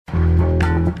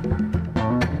From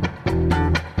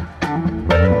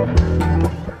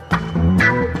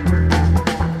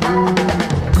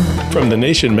The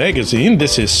Nation magazine,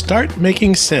 this is Start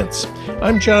Making Sense.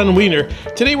 I'm John Wiener.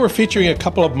 Today we're featuring a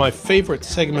couple of my favorite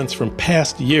segments from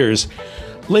past years.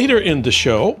 Later in the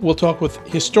show, we'll talk with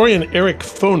historian Eric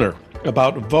Foner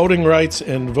about voting rights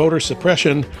and voter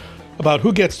suppression, about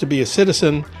who gets to be a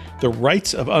citizen, the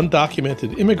rights of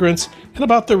undocumented immigrants, and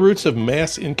about the roots of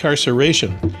mass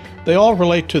incarceration. They all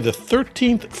relate to the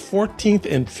 13th, 14th,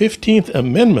 and 15th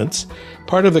Amendments,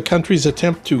 part of the country's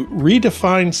attempt to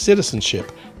redefine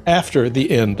citizenship after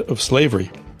the end of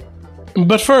slavery.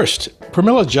 But first,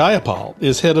 Pramila Jayapal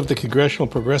is head of the Congressional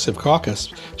Progressive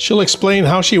Caucus. She'll explain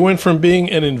how she went from being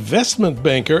an investment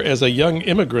banker as a young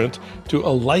immigrant to a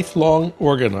lifelong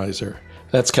organizer.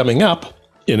 That's coming up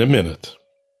in a minute.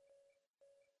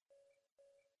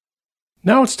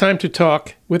 Now it's time to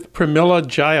talk with Pramila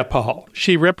Jayapal.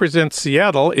 She represents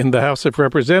Seattle in the House of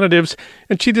Representatives,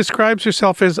 and she describes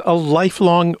herself as a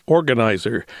lifelong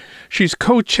organizer. She's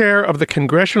co-chair of the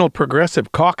Congressional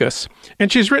Progressive Caucus,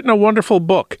 and she's written a wonderful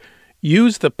book,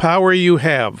 Use the Power You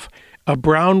Have, A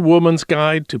Brown Woman's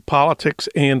Guide to Politics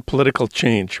and Political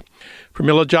Change.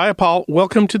 Pramila Jayapal,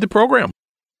 welcome to the program.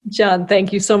 John,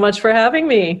 thank you so much for having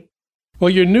me. Well,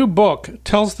 your new book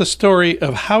tells the story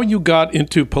of how you got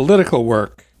into political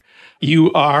work.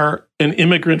 You are an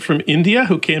immigrant from India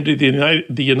who came to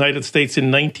the United States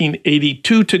in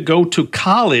 1982 to go to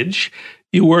college.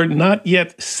 You were not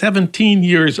yet 17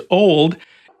 years old.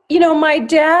 You know, my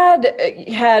dad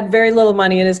had very little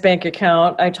money in his bank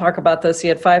account. I talk about this. He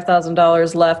had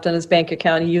 $5,000 left in his bank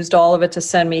account. He used all of it to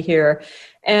send me here.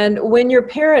 And when your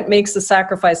parent makes a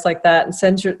sacrifice like that and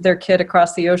sends their kid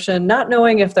across the ocean, not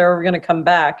knowing if they're going to come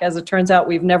back, as it turns out,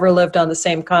 we've never lived on the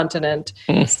same continent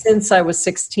since I was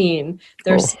 16.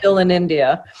 They're still in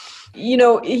India. You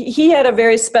know, he had a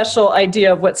very special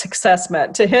idea of what success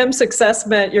meant. To him, success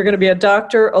meant you're going to be a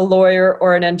doctor, a lawyer,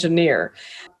 or an engineer,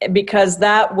 because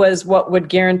that was what would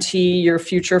guarantee your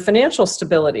future financial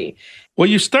stability. Well,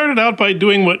 you started out by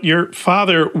doing what your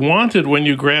father wanted when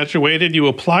you graduated. You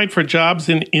applied for jobs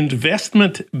in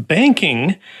investment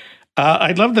banking.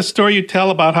 I'd love the story you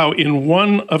tell about how in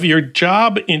one of your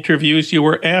job interviews, you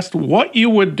were asked what you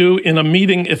would do in a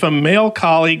meeting if a male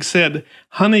colleague said,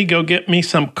 "Honey, go get me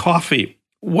some coffee."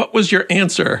 What was your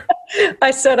answer?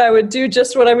 I said I would do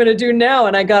just what I'm going to do now,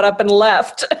 and I got up and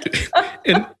left.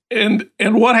 and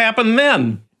what happened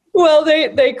then? Well,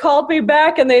 they called me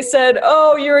back and they said,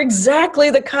 "Oh, you're exactly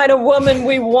the kind of woman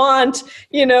we want.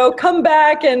 You know, come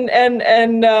back and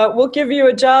we'll give you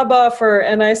a job offer."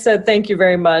 And I said, "Thank you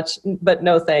very much, but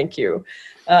no, thank you."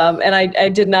 And I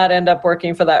did not end up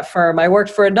working for that firm. I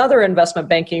worked for another investment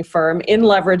banking firm in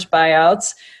leverage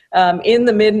buyouts in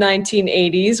the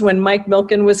mid-1980s when Mike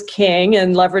Milken was king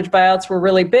and leverage buyouts were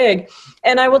really big.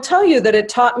 And I will tell you that it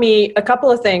taught me a couple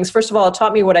of things. First of all, it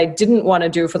taught me what I didn't want to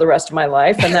do for the rest of my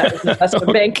life, and that was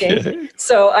investment banking.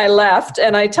 So I left,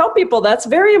 and I tell people that's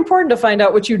very important to find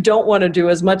out what you don't want to do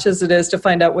as much as it is to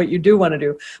find out what you do want to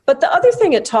do. But the other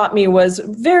thing it taught me was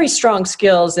very strong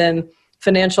skills in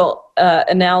financial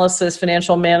analysis,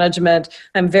 financial management.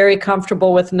 I'm very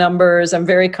comfortable with numbers. I'm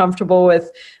very comfortable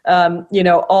with,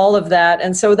 all of that.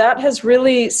 And so that has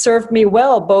really served me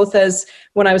well, both as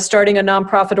when I was starting a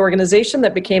nonprofit organization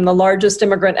that became the largest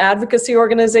immigrant advocacy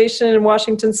organization in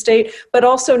Washington State, but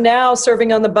also now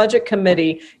serving on the budget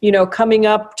committee, coming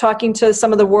up, talking to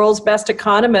some of the world's best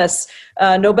economists,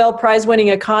 Nobel Prize winning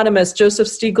economist Joseph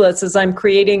Stiglitz, as I'm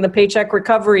creating the Paycheck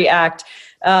Recovery Act.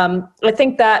 I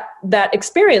think that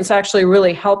experience actually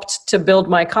really helped to build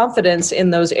my confidence in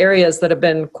those areas that have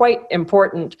been quite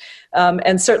important.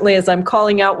 And certainly as I'm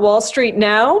calling out Wall Street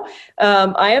now,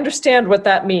 I understand what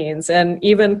that means. And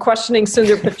even questioning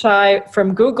Sundar Pichai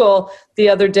from Google the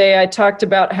other day, I talked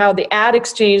about how the ad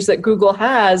exchange that Google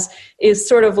has is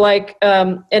sort of like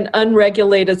an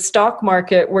unregulated stock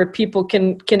market where people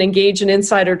can engage in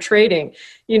insider trading.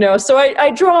 So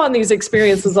I draw on these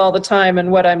experiences all the time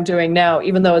and what I'm doing now,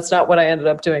 even though it's not what I ended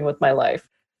up doing with my life.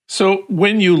 So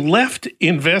when you left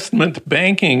investment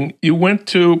banking, you went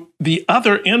to the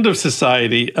other end of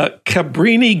society,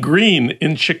 Cabrini Green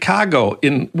in Chicago,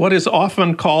 in what is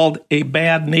often called a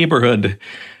bad neighborhood.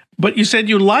 But you said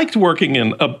you liked working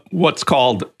in what's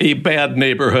called a bad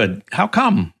neighborhood. How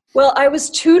come? Well, I was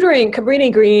tutoring.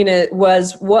 Cabrini Green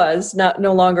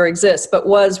no longer exists, but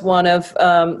was one of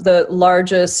the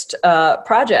largest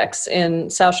projects in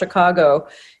South Chicago.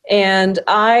 And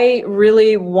I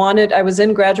was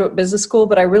in graduate business school,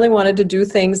 but I really wanted to do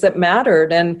things that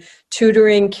mattered. And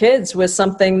tutoring kids was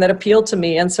something that appealed to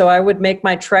me. And so I would make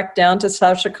my trek down to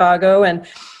South Chicago and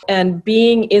And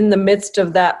being in the midst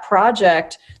of that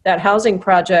project, that housing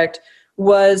project,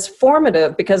 was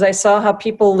formative because I saw how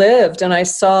people lived and I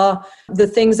saw the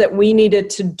things that we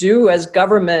needed to do as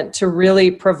government to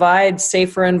really provide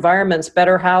safer environments,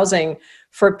 better housing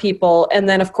for people. And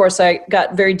then, of course, I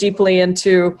got very deeply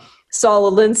into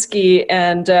Saul Alinsky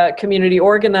and community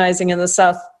organizing in the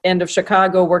South End of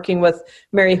Chicago, working with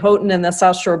Mary Houghton and the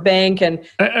South Shore Bank. And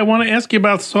I want to ask you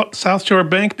about South Shore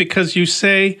Bank because you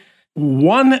say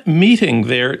one meeting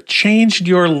there changed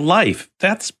your life.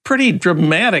 That's pretty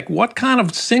dramatic. What kind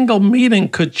of single meeting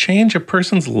could change a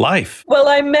person's life? Well,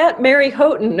 I met Mary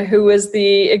Houghton, who is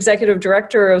the executive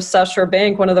director of South Shore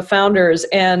Bank, one of the founders,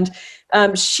 and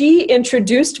she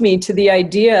introduced me to the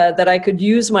idea that I could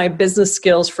use my business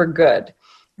skills for good,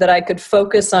 that I could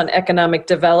focus on economic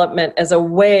development as a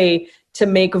way to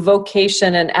make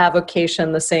vocation and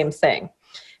avocation the same thing.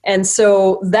 And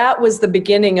so that was the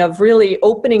beginning of really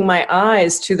opening my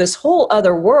eyes to this whole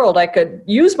other world. I could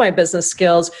use my business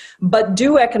skills, but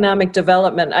do economic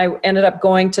development. I ended up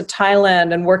going to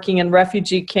Thailand and working in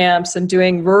refugee camps and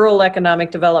doing rural economic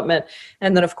development.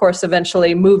 And then, of course,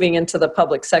 eventually moving into the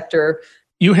public sector.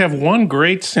 You have one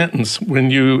great sentence when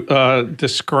you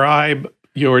describe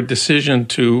your decision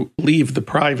to leave the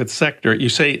private sector. You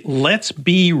say, let's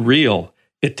be real.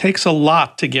 It takes a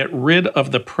lot to get rid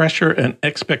of the pressure and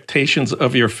expectations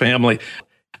of your family.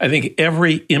 I think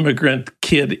every immigrant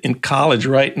kid in college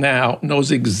right now knows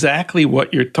exactly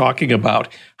what you're talking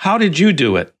about. How did you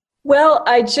do it? Well,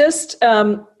 I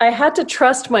had to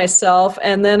trust myself.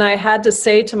 And then I had to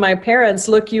say to my parents,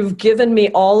 look, you've given me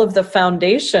all of the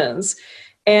foundations.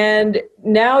 And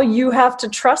now you have to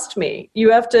trust me.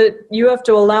 You have to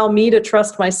allow me to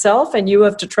trust myself, and you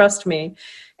have to trust me.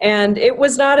 And it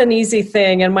was not an easy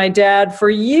thing. And my dad,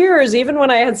 for years, even when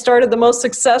I had started the most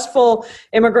successful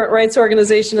immigrant rights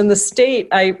organization in the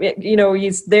state,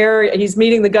 he's there, he's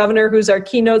meeting the governor, who's our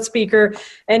keynote speaker,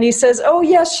 and he says, oh,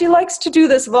 yes, she likes to do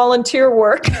this volunteer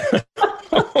work.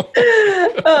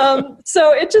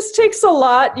 So it just takes a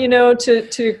lot,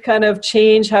 to kind of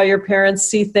change how your parents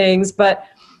see things. But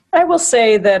I will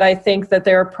say that I think that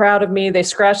they're proud of me. They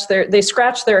scratch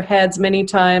their heads many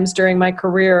times during my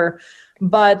career.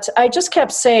 But I just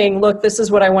kept saying, look, this is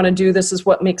what I want to do. This is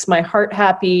what makes my heart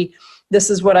happy.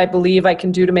 This is what I believe I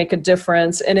can do to make a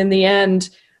difference. And in the end,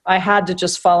 I had to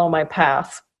just follow my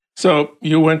path. So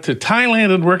you went to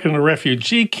Thailand and worked in a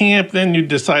refugee camp. Then you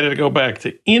decided to go back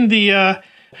to India.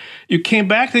 You came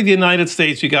back to the United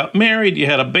States. You got married. You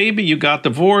had a baby. You got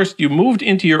divorced. You moved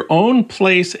into your own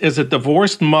place as a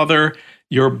divorced mother.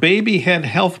 Your baby had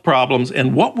health problems.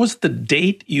 And what was the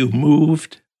date you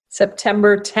moved?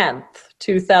 September 10th.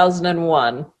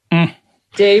 2001,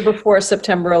 day before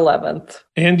September 11th.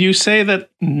 And you say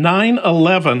that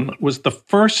 9/11 was the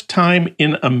first time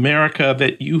in America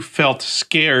that you felt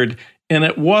scared, and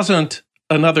it wasn't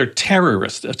another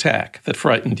terrorist attack that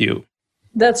frightened you.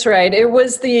 That's right. It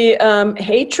was the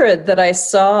hatred that I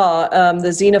saw, the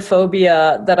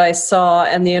xenophobia that I saw,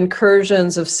 and the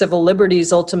incursions of civil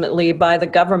liberties ultimately by the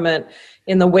government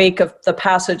in the wake of the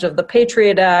passage of the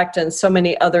Patriot Act and so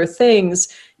many other things.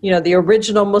 The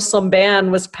original Muslim ban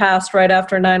was passed right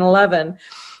after 9/11.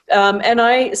 And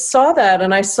I saw that,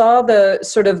 and I saw the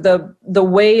sort of the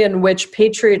way in which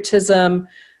patriotism,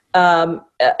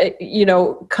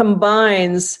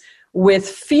 combines with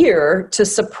fear to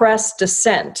suppress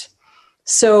dissent.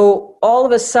 So all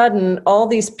of a sudden, all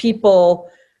these people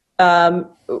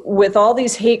with all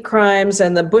these hate crimes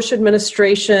and the Bush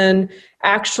administration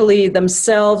actually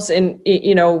themselves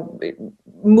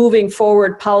moving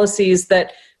forward policies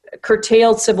that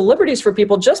curtailed civil liberties for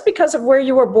people just because of where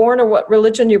you were born or what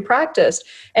religion you practiced.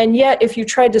 And yet, if you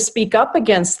tried to speak up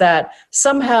against that,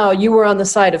 somehow you were on the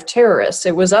side of terrorists.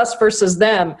 It was us versus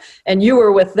them, and you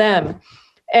were with them.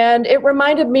 And it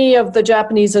reminded me of the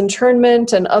Japanese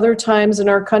internment and other times in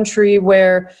our country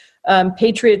where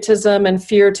patriotism and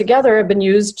fear together have been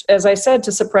used, as I said,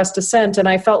 to suppress dissent. And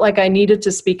I felt like I needed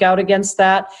to speak out against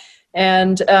that.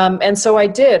 And so I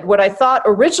did. What I thought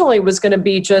originally was going to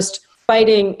be just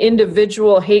fighting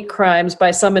individual hate crimes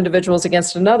by some individuals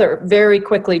against another very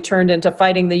quickly turned into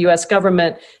fighting the U.S.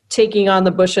 government, taking on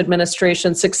the Bush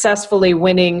administration, successfully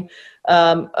winning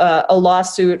a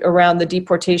lawsuit around the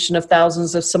deportation of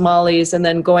thousands of Somalis, and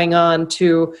then going on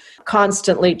to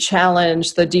constantly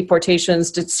challenge the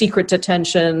deportations, secret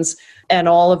detentions, and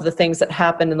all of the things that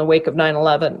happened in the wake of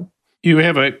 9/11. You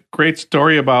have a great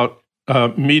story about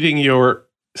meeting your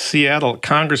Seattle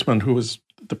congressman who was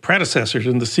the predecessor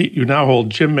in the seat you now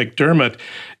hold, Jim McDermott.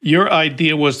 Your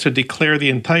idea was to declare the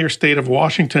entire state of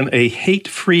Washington a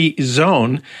hate-free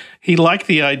zone. He liked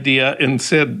the idea and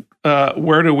said,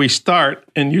 where do we start?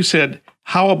 And you said,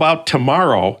 how about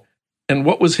tomorrow? And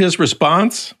what was his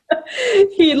response?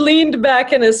 He leaned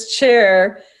back in his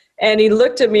chair and he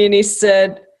looked at me and he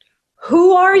said,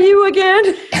 "Who are you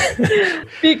again?"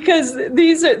 Because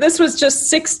this was just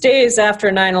 6 days after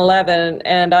 9/11,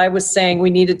 and I was saying we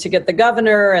needed to get the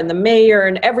governor and the mayor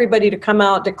and everybody to come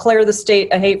out, declare the state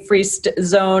a hate-free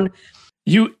zone.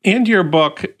 You end your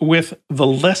book with the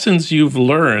lessons you've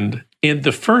learned, and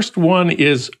the first one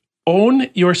is own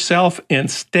yourself and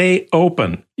stay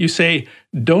open. You say,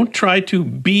 don't try to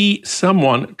be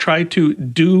someone, try to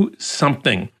do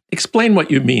something. Explain what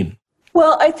you mean.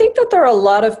 Well, I think that there are a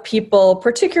lot of people,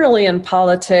 particularly in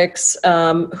politics,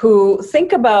 who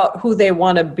think about who they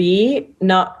want to be,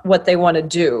 not what they want to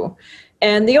do.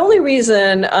 And the only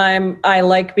reason I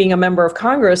like being a member of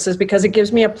Congress is because it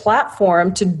gives me a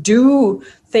platform to do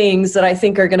things that I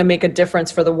think are going to make a difference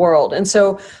for the world. And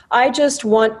so I just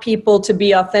want people to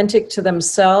be authentic to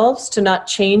themselves, to not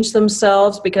change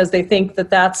themselves because they think that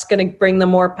that's going to bring them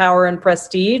more power and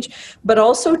prestige, but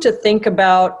also to think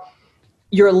about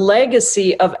your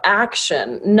legacy of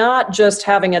action, not just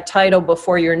having a title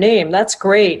before your name. That's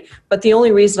great. But the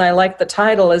only reason I like the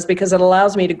title is because it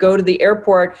allows me to go to the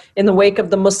airport in the wake of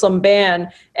the Muslim ban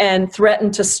and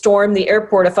threaten to storm the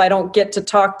airport if I don't get to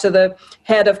talk to the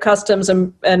head of Customs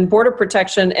and Border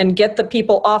Protection and get the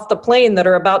people off the plane that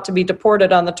are about to be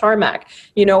deported on the tarmac,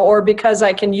 or because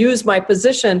I can use my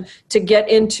position to get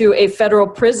into a federal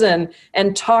prison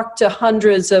and talk to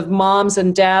hundreds of moms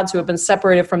and dads who have been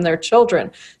separated from their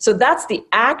children. So that's the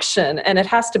action, and it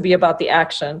has to be about the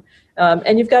action.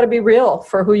 And you've got to be real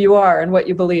for who you are and what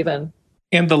you believe in.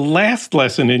 And the last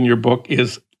lesson in your book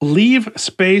is leave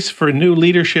space for new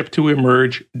leadership to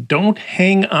emerge. Don't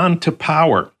hang on to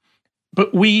power.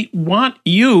 But we want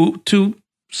you to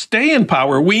stay in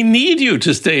power. We need you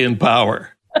to stay in power.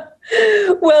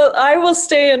 Well, I will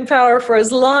stay in power for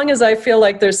as long as I feel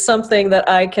like there's something that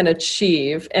I can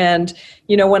achieve. And,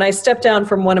 when I stepped down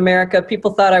from One America,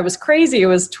 people thought I was crazy. It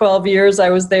was 12 years I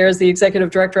was there as the executive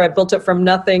director. I built it from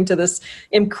nothing to this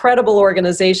incredible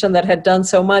organization that had done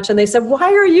so much. And they said,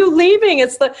 "Why are you leaving?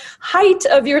 It's the height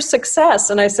of your success."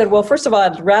 And I said, well, first of all,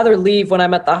 I'd rather leave when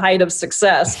I'm at the height of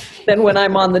success than when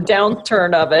I'm on the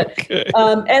downturn of it. Okay.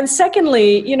 And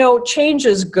secondly, change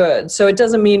is good. So it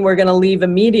doesn't mean we're going to leave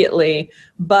immediately,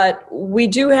 but we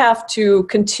do have to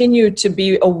continue to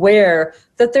be aware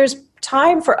that there's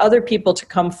time for other people to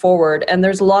come forward, and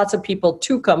there's lots of people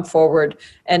to come forward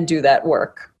and do that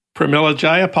work. Pramila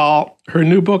Jayapal, her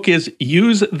new book is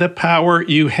Use the Power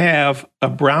You Have, A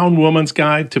Brown Woman's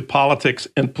Guide to Politics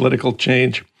and Political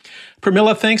Change.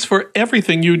 Pramila, thanks for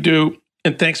everything you do,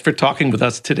 and thanks for talking with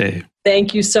us today.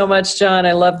 Thank you so much, John.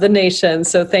 I love the nation,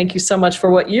 so thank you so much for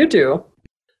what you do.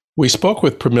 We spoke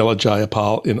with Pramila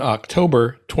Jayapal in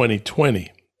October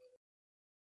 2020.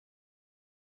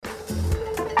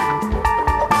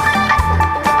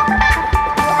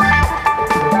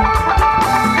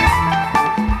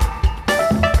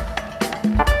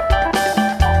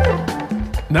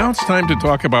 Now it's time to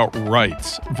talk about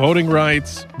rights, voting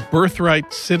rights,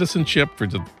 birthright citizenship for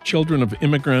the children of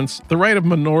immigrants, the right of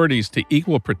minorities to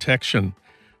equal protection.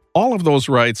 All of those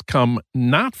rights come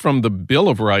not from the Bill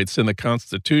of Rights in the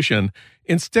Constitution.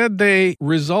 Instead, they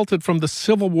resulted from the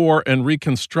Civil War and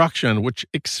Reconstruction, which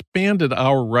expanded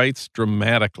our rights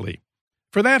dramatically.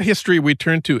 For that history, we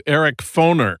turn to Eric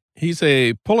Foner. He's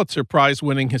a Pulitzer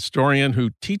Prize-winning historian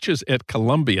who teaches at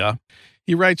Columbia.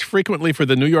 He writes frequently for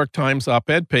the New York Times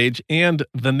op-ed page and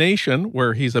The Nation,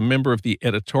 where he's a member of the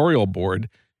editorial board.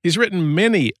 He's written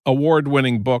many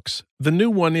award-winning books. The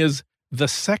new one is The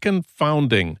Second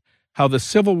Founding, How the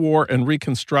Civil War and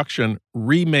Reconstruction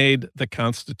Remade the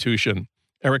Constitution.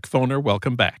 Eric Foner,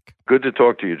 welcome back. Good to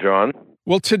talk to you, John.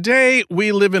 Well, today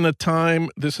we live in a time,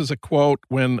 this is a quote,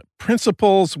 when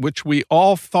principles which we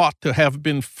all thought to have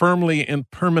been firmly and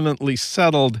permanently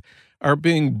settled are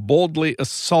being boldly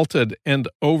assaulted and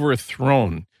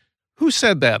overthrown. Who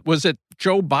said that? Was it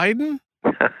Joe Biden?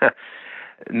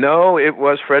 No, it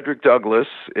was Frederick Douglass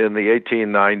in the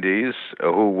 1890s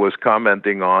who was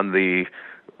commenting on the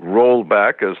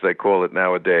rollback, as they call it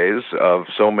nowadays, of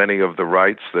so many of the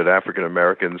rights that African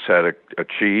Americans had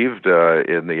achieved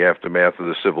in the aftermath of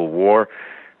the Civil War.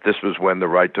 This was when the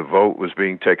right to vote was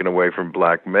being taken away from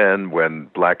black men, when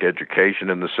black education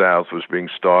in the South was being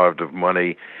starved of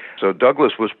money. So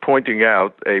Douglass was pointing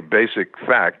out a basic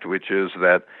fact, which is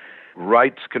that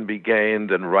rights can be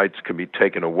gained and rights can be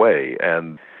taken away.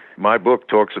 And my book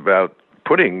talks about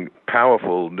putting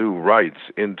powerful new rights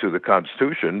into the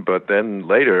Constitution, but then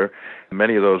later,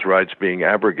 many of those rights being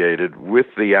abrogated with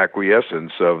the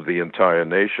acquiescence of the entire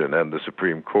nation and the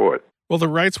Supreme Court. Well, the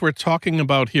rights we're talking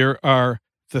about here are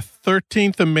the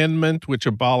 13th Amendment, which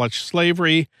abolished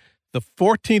slavery. The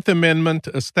 14th Amendment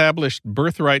established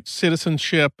birthright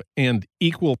citizenship and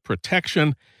equal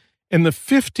protection. And the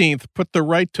 15th put the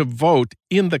right to vote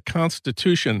in the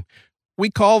Constitution. We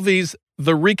call these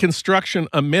the Reconstruction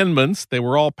Amendments. They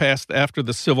were all passed after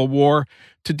the Civil War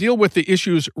to deal with the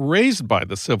issues raised by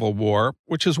the Civil War,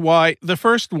 which is why the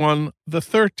first one, the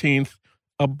 13th,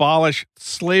 abolished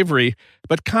slavery.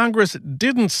 But Congress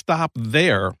didn't stop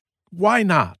there. Why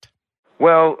not?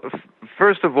 Well,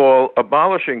 first of all,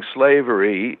 abolishing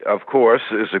slavery, of course,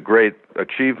 is a great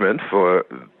achievement for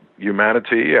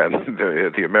humanity and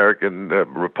the American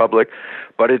Republic,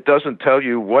 but it doesn't tell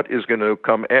you what is going to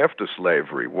come after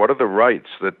slavery. What are the rights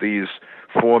that these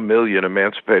 4 million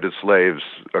emancipated slaves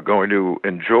are going to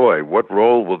enjoy? What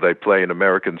role will they play in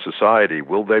American society?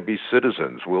 Will they be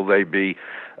citizens? Will they be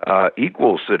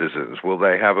equal citizens? Will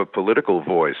they have a political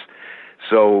voice?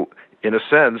 So, in a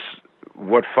sense,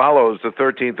 what follows the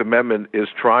 13th Amendment is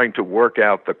trying to work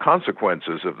out the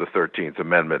consequences of the 13th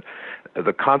Amendment,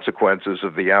 the consequences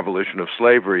of the abolition of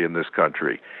slavery in this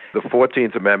country. The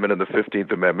 14th Amendment and the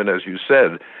 15th Amendment, as you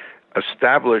said,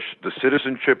 establish the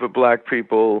citizenship of black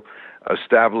people,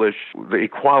 establish the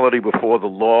equality before the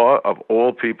law of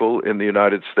all people in the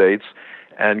United States,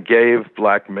 and gave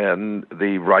black men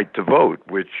the right to vote,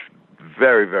 which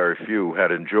very, very few had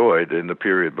enjoyed in the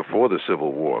period before the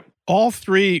Civil War. All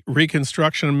three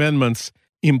Reconstruction Amendments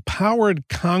empowered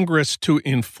Congress to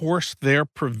enforce their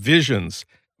provisions.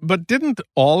 But didn't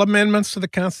all amendments to the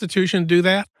Constitution do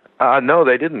that? No,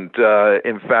 they didn't.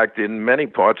 In fact, in many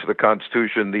parts of the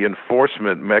Constitution, the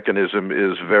enforcement mechanism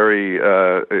is very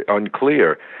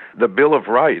unclear. The Bill of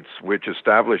Rights, which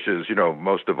establishes,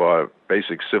 most of our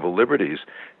basic civil liberties,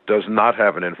 does not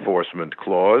have an enforcement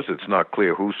clause. It's not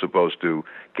clear who's supposed to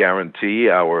guarantee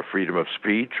our freedom of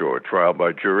speech or trial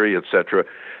by jury, etc.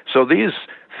 So these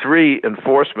three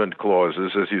enforcement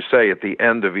clauses, as you say, at the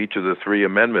end of each of the three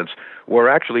amendments, were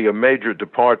actually a major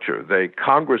departure.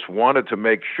 Congress wanted to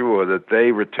make sure that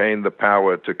they retained the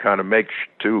power to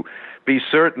to be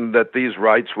certain that these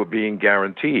rights were being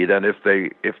guaranteed, and if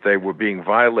they were being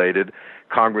violated,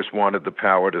 Congress wanted the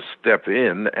power to step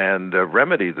in and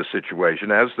remedy the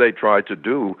situation, as they tried to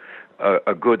do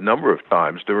a good number of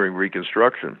times during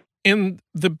Reconstruction. And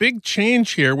the big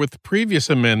change here with previous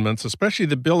amendments, especially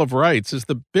the Bill of Rights, is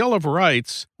the Bill of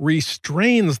Rights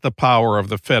restrains the power of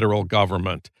the federal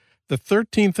government. The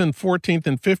 13th and 14th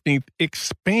and 15th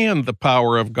expand the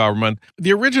power of government.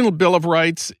 The original Bill of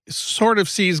Rights sort of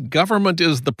sees government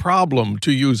as the problem,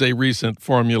 to use a recent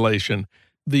formulation.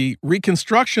 The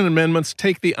Reconstruction Amendments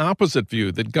take the opposite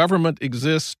view, that government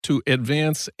exists to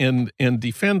advance and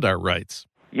defend our rights.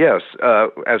 Yes,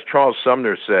 as Charles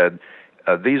Sumner said,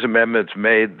 these amendments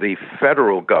made the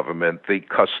federal government the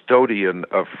custodian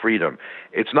of freedom.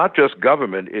 It's not just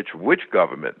government, it's which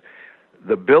government.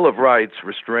 The Bill of Rights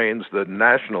restrains the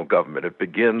national government. It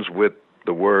begins with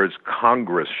the words,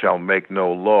 Congress shall make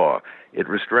no law. It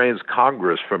restrains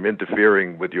Congress from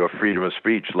interfering with your freedom of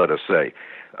speech, let us say.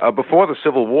 Before the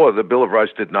Civil War, the Bill of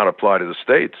Rights did not apply to the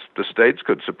states. The states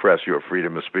could suppress your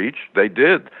freedom of speech. They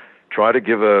did try to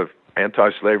give a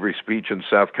anti-slavery speech in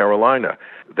South Carolina.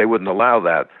 They wouldn't allow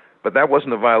that. But that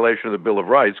wasn't a violation of the Bill of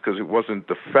Rights because it wasn't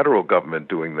the federal government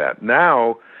doing that.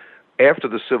 Now, after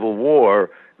the Civil War,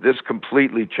 this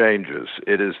completely changes.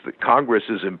 It is that Congress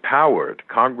is empowered.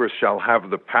 Congress shall have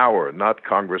the power, not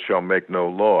Congress shall make no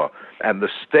law. And the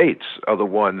states are the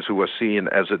ones who are seen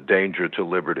as a danger to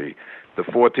liberty. The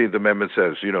 14th Amendment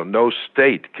says, no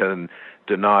state can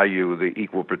deny you the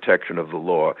equal protection of the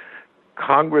law.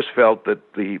 Congress felt that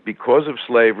because of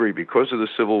slavery, because of the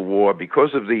Civil War,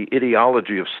 because of the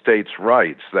ideology of states'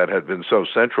 rights that had been so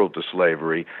central to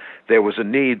slavery, there was a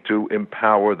need to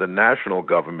empower the national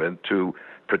government to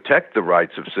protect the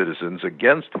rights of citizens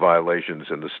against violations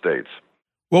in the states.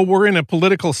 Well, we're in a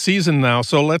political season now,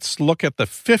 so let's look at the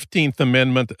 15th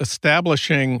Amendment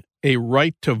establishing a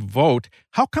right to vote.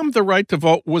 How come the right to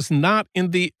vote was not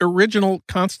in the original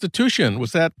Constitution?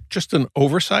 Was that just an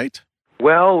oversight?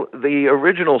 Well, the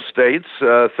original states,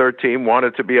 13,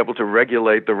 wanted to be able to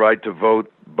regulate the right to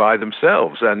vote by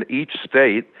themselves. And each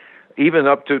state, even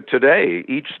up to today,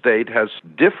 each state has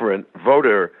different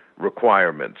voter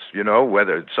requirements.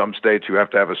 Whether in some states you have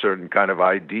to have a certain kind of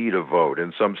ID to vote.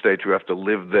 In some states you have to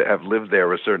have lived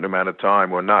there a certain amount of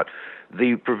time or not.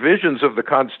 The provisions of the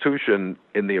Constitution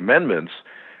in the amendments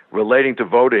relating to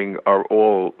voting are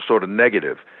all sort of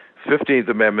negative. 15th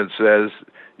Amendment says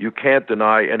you can't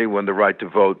deny anyone the right to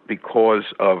vote because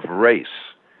of race.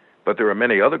 But there are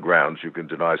many other grounds you can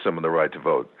deny someone the right to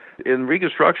vote. In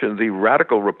Reconstruction, the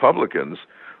radical Republicans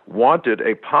wanted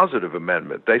a positive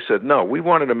amendment. They said, no, we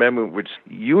want an amendment which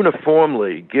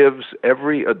uniformly gives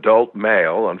every adult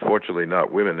male, unfortunately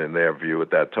not women in their view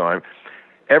at that time,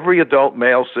 every adult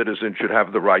male citizen should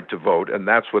have the right to vote, and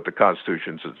that's what the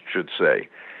Constitution should say.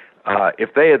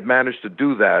 If they had managed to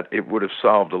do that, it would have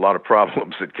solved a lot of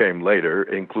problems that came later,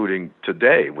 including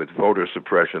today with voter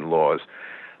suppression laws.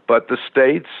 But the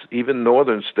states, even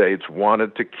northern states,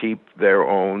 wanted to keep their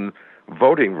own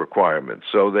voting requirements.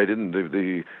 So they didn't.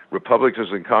 The Republicans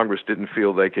in Congress didn't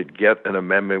feel they could get an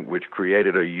amendment which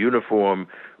created a uniform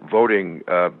voting,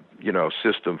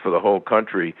 system for the whole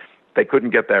country. They couldn't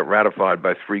get that ratified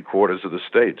by 3/4 of the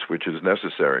states, which is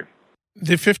necessary.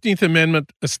 The 15th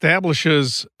Amendment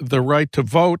establishes the right to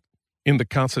vote in the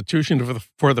Constitution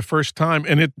for the first time,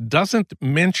 and it doesn't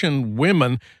mention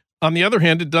women. On the other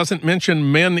hand, it doesn't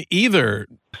mention men either.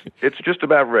 It's just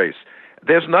about race.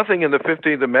 There's nothing in the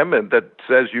 15th Amendment that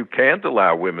says you can't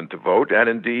allow women to vote, and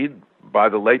indeed, by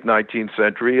the late 19th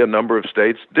century, a number of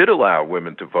states did allow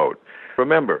women to vote.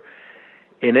 Remember,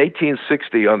 in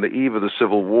 1860, on the eve of the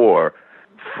Civil War,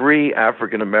 free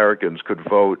African Americans could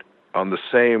vote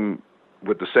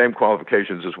with the same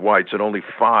qualifications as whites in only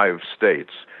 5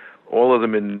 states, all of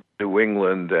them in New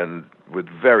England and with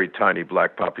very tiny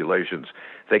black populations.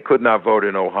 They could not vote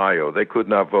in Ohio. They could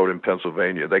not vote in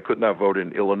Pennsylvania. They could not vote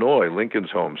in Illinois,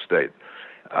 Lincoln's home state.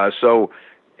 So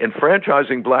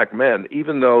enfranchising black men,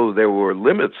 even though there were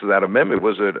limits to that amendment,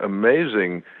 was an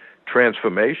amazing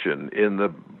transformation in the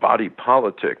body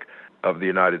politic of the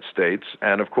United States.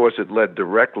 And, of course, it led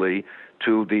directly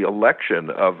to the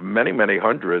election of many, many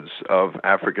hundreds of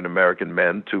African-American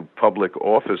men to public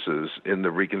offices in the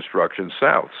Reconstruction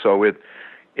South. So it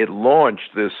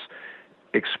launched this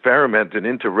experiment in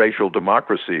interracial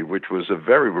democracy, which was a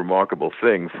very remarkable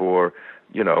thing for,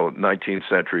 19th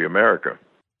century America.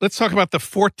 Let's talk about the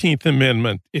 14th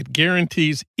Amendment. It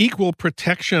guarantees equal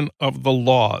protection of the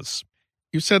laws.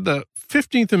 You said the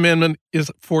 15th Amendment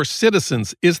is for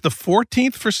citizens. Is the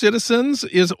 14th for citizens?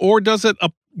 Or does it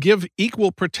give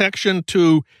equal protection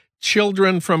to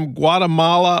children from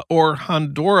Guatemala or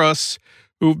Honduras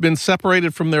who've been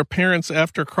separated from their parents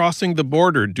after crossing the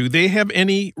border? Do they have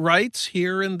any rights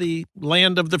here in the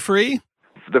land of the free?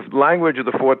 The language of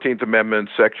the 14th Amendment,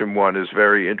 Section 1, is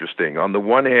very interesting. On the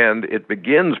one hand, it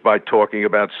begins by talking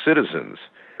about citizens.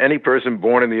 Any person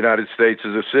born in the United States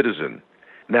is a citizen.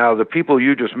 Now, the people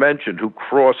you just mentioned who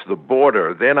cross the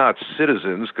border, they're not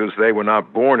citizens because they were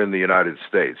not born in the United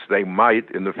States. They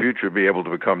might, in the future, be able to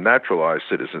become naturalized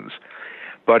citizens.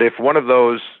 But if one of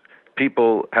those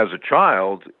people has a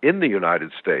child in the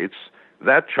United States,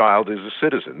 that child is a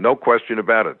citizen, no question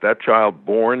about it. That child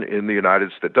born in the United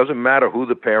States, it doesn't matter who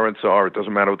the parents are, it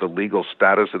doesn't matter what the legal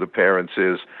status of the parents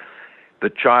is,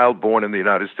 the child born in the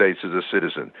United States is a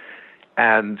citizen.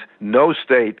 And no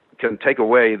state can take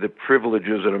away the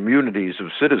privileges and immunities of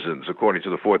citizens, according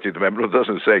to the 14th Amendment. It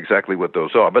doesn't say exactly what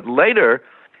those are. But later,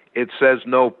 it says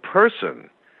no person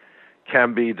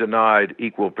can be denied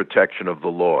equal protection of the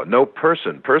law. No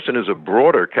person. Person is a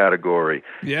broader category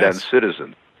than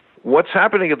citizen. What's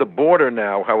happening at the border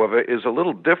now, however, is a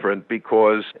little different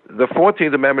because the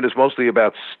 14th Amendment is mostly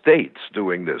about states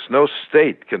doing this. No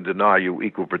state can deny you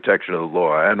equal protection of the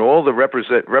law, and all the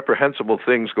reprehensible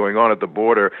things going on at the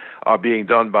border are being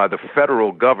done by the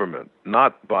federal government,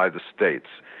 not by the states.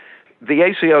 The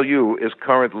ACLU is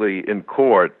currently in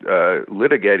court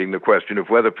litigating the question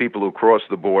of whether people who cross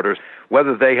the border,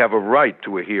 whether they have a right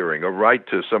to a hearing, a right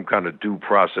to some kind of due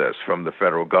process from the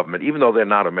federal government, even though they're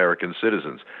not American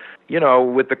citizens.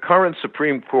 With the current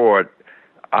Supreme Court,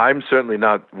 I'm certainly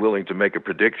not willing to make a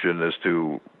prediction as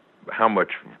to how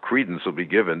much credence will be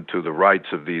given to the rights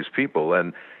of these people.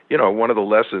 And, one of the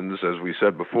lessons, as we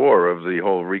said before, of the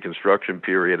whole Reconstruction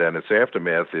period and its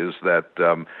aftermath is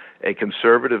that a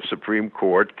conservative Supreme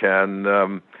Court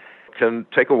can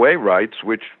take away rights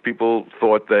which people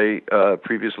thought they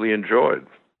previously enjoyed.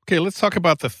 Okay, let's talk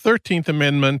about the 13th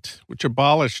Amendment, which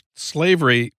abolished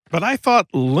slavery. But I thought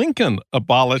Lincoln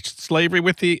abolished slavery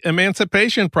with the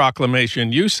Emancipation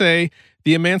Proclamation. You say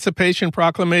the Emancipation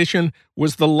Proclamation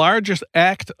was the largest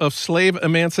act of slave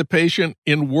emancipation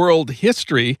in world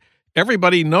history.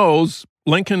 Everybody knows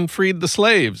Lincoln freed the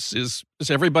slaves. Is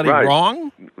everybody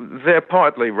wrong? They're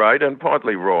partly right and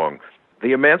partly wrong.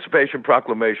 The Emancipation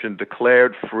Proclamation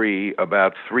declared free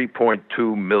about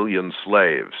 3.2 million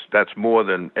slaves. That's more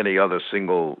than any other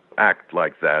single act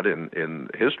like that in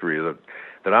history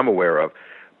that I'm aware of.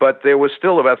 But there was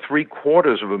still about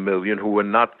 750,000 who were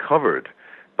not covered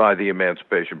by the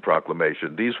Emancipation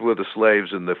Proclamation. These were the slaves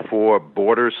in the 4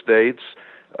 border states,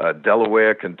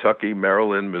 Delaware, Kentucky,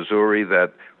 Maryland, Missouri,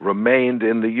 that remained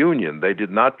in the Union. They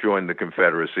did not join the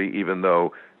Confederacy, even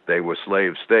though they were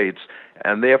slave states,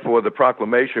 and therefore the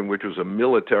proclamation, which was a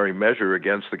military measure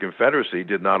against the Confederacy,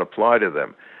 did not apply to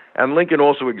them. And Lincoln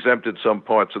also exempted some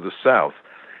parts of the South.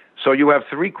 So you have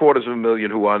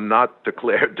 750,000 who are not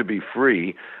declared to be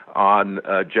free on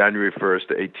January 1st,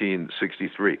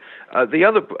 1863. The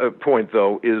other point,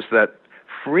 though, is that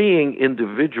freeing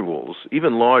individuals,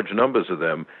 even large numbers of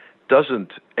them,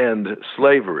 doesn't end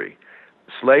slavery.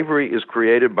 Slavery is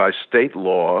created by state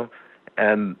law,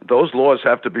 and those laws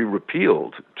have to be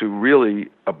repealed to really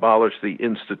abolish the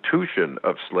institution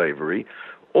of slavery,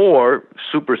 or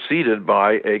superseded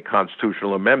by a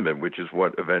constitutional amendment, which is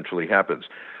what eventually happens.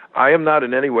 I am not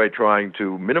in any way trying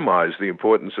to minimize the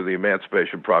importance of the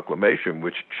Emancipation Proclamation,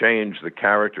 which changed the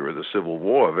character of the Civil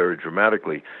War very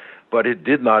dramatically, but it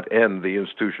did not end the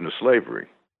institution of slavery.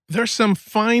 There's some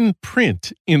fine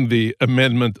print in the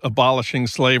amendment abolishing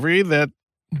slavery that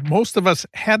most of us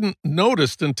hadn't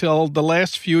noticed until the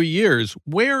last few years.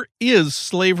 Where is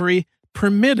slavery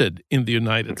permitted in the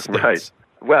United States? Right.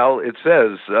 Well, it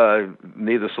says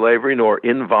neither slavery nor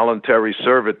involuntary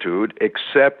servitude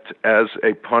except as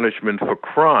a punishment for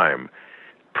crime.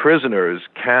 Prisoners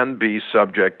can be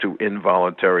subject to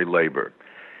involuntary labor.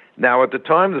 Now, at the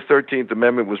time the 13th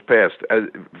Amendment was passed,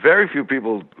 very few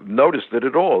people noticed it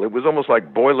at all. It was almost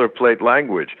like boilerplate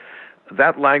language.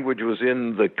 That language was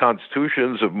in the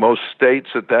constitutions of most states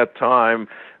at that time,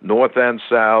 North and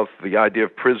South, the idea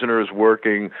of prisoners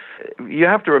working. You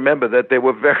have to remember that there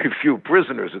were very few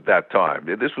prisoners at that time.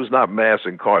 This was not mass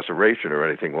incarceration or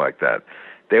anything like that.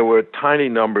 There were tiny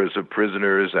numbers of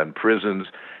prisoners and prisons.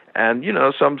 And,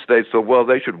 some states thought, well,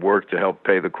 they should work to help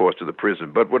pay the cost of the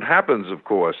prison. But what happens, of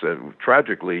course,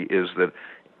 tragically, is that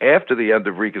after the end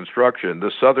of Reconstruction,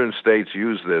 the southern states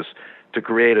used this to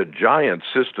create a giant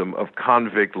system of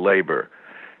convict labor.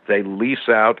 They lease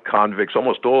out convicts,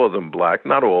 almost all of them black,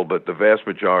 not all, but the vast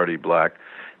majority black.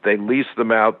 They lease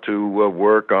them out to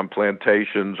work on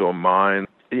plantations or mines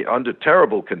under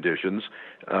terrible conditions.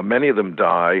 Many of them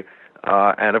die.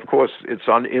 And, of course, it's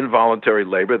on involuntary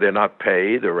labor. They're not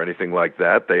paid or anything like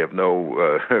that. They have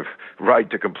no right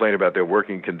to complain about their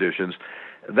working conditions.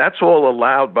 That's all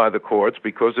allowed by the courts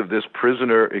because of this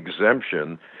prisoner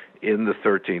exemption in the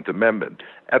 13th Amendment.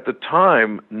 At the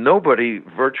time, nobody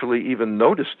virtually even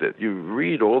noticed it. You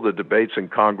read all the debates in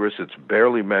Congress, it's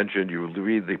barely mentioned. You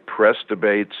read the press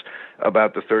debates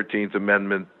about the 13th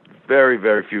Amendment. Very,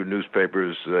 very few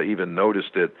newspapers even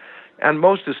noticed it. And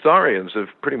most historians have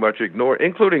pretty much ignored,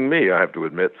 including me, I have to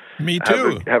admit. Me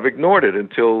too. Have ignored it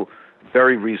until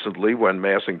very recently, when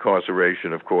mass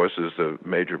incarceration, of course, is a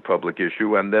major public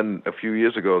issue. And then a few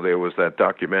years ago, there was that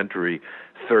documentary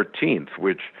 13th,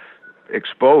 which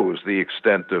exposed the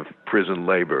extent of prison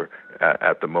labor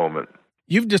at the moment.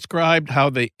 You've described how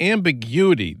the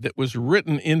ambiguity that was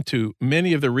written into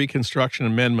many of the Reconstruction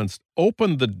amendments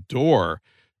opened the door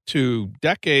to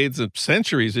decades and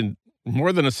centuries, and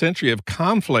more than a century, of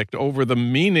conflict over the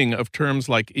meaning of terms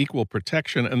like equal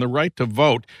protection and the right to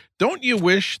vote. Don't you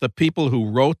wish the people who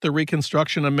wrote the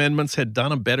Reconstruction amendments had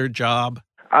done a better job?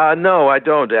 No, I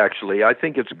don't, actually. I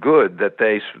think it's good that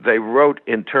they wrote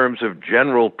in terms of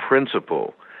general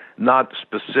principle, not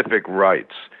specific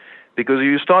rights. Because if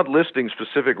you start listing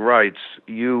specific rights,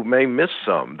 you may miss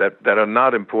some that are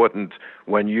not important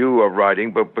when you are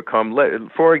writing, but become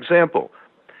For example,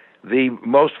 the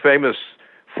most famous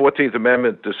 14th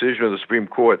Amendment decision of the Supreme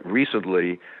Court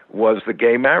recently was the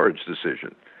gay marriage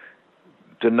decision.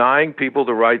 Denying people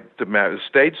the right to marry,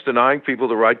 states denying people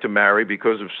the right to marry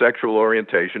because of sexual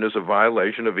orientation is a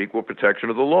violation of equal protection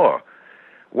of the law.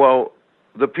 Well,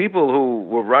 the people who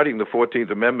were writing the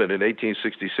 14th Amendment in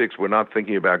 1866 were not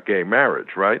thinking about gay marriage,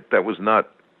 right? That was not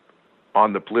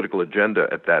on the political agenda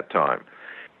at that time.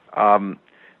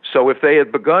 So if they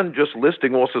had begun just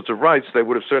listing all sorts of rights, they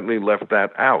would have certainly left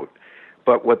that out.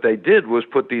 But what they did was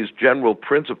put these general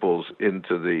principles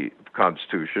into the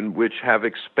Constitution, which have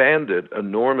expanded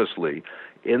enormously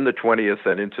in the 20th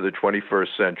and into the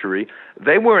 21st century.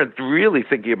 They weren't really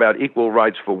thinking about equal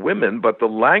rights for women, but the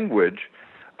language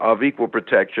of equal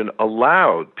protection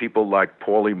allowed people like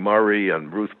Pauli Murray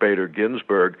and Ruth Bader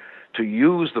Ginsburg to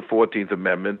use the 14th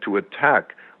Amendment to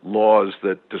attack laws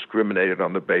that discriminated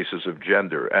on the basis of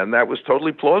gender. And that was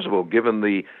totally plausible given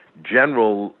the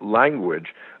general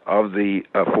language of the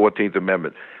 14th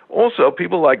Amendment. Also,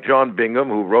 people like John Bingham,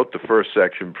 who wrote the first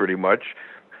section pretty much,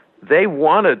 they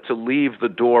wanted to leave the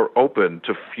door open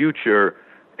to future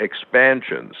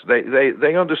expansions.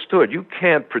 They understood you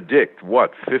can't predict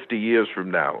what 50 years from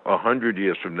now, 100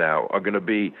 years from now are going to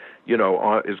be,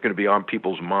 is going to be on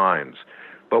people's minds.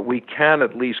 but we can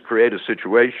at least create a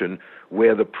situation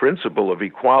where the principle of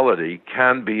equality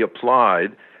can be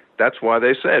applied. That's why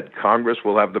they said Congress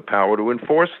will have the power to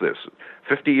enforce this.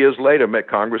 50 years later,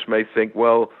 Congress may think,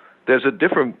 well, there's a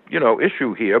different,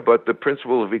 issue here, but the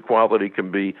principle of equality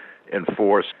can be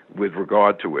enforced with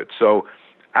regard to it. So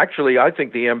actually, I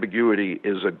think the ambiguity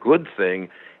is a good thing,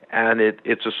 and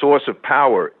it's a source of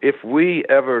power. If we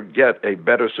ever get a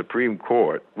better Supreme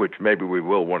Court, which maybe we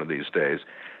will one of these days,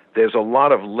 there's a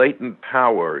lot of latent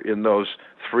power in those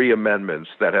three amendments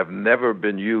that have never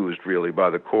been used really by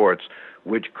the courts,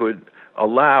 which could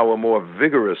allow a more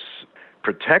vigorous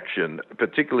protection,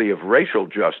 particularly of racial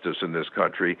justice in this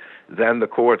country, than the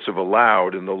courts have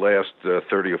allowed in the last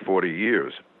 30 or 40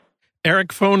 years. Eric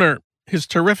Foner, his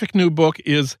terrific new book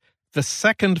is The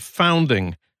Second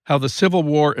Founding, How the Civil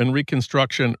War and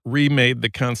Reconstruction Remade the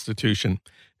Constitution.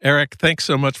 Eric, thanks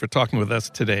so much for talking with us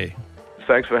today.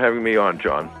 Thanks for having me on,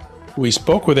 John. We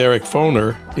spoke with Eric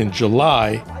Foner in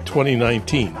July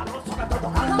 2019.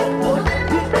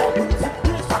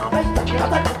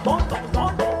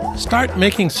 Start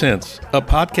Making Sense, a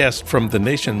podcast from The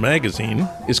Nation magazine,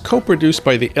 is co-produced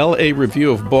by the LA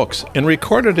Review of Books and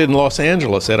recorded in Los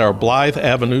Angeles at our Blythe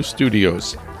Avenue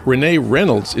studios. Renee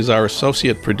Reynolds is our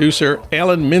associate producer.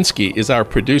 Alan Minsky is our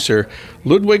producer.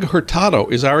 Ludwig Hurtado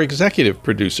is our executive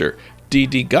producer.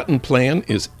 D.D. Guttenplan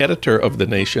is editor of The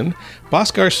Nation.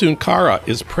 Bhaskar Sunkara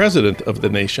is president of The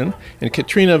Nation. And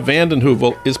Katrina vanden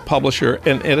Heuvel is publisher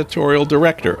and editorial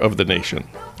director of The Nation.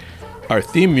 Our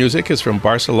theme music is from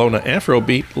Barcelona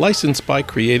Afrobeat, licensed by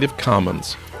Creative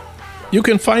Commons. You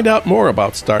can find out more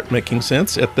about Start Making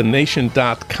Sense at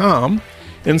thenation.com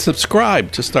and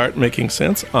subscribe to Start Making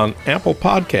Sense on Apple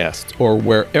Podcasts or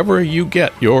wherever you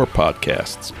get your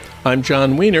podcasts. I'm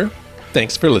John Wiener.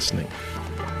 Thanks for listening.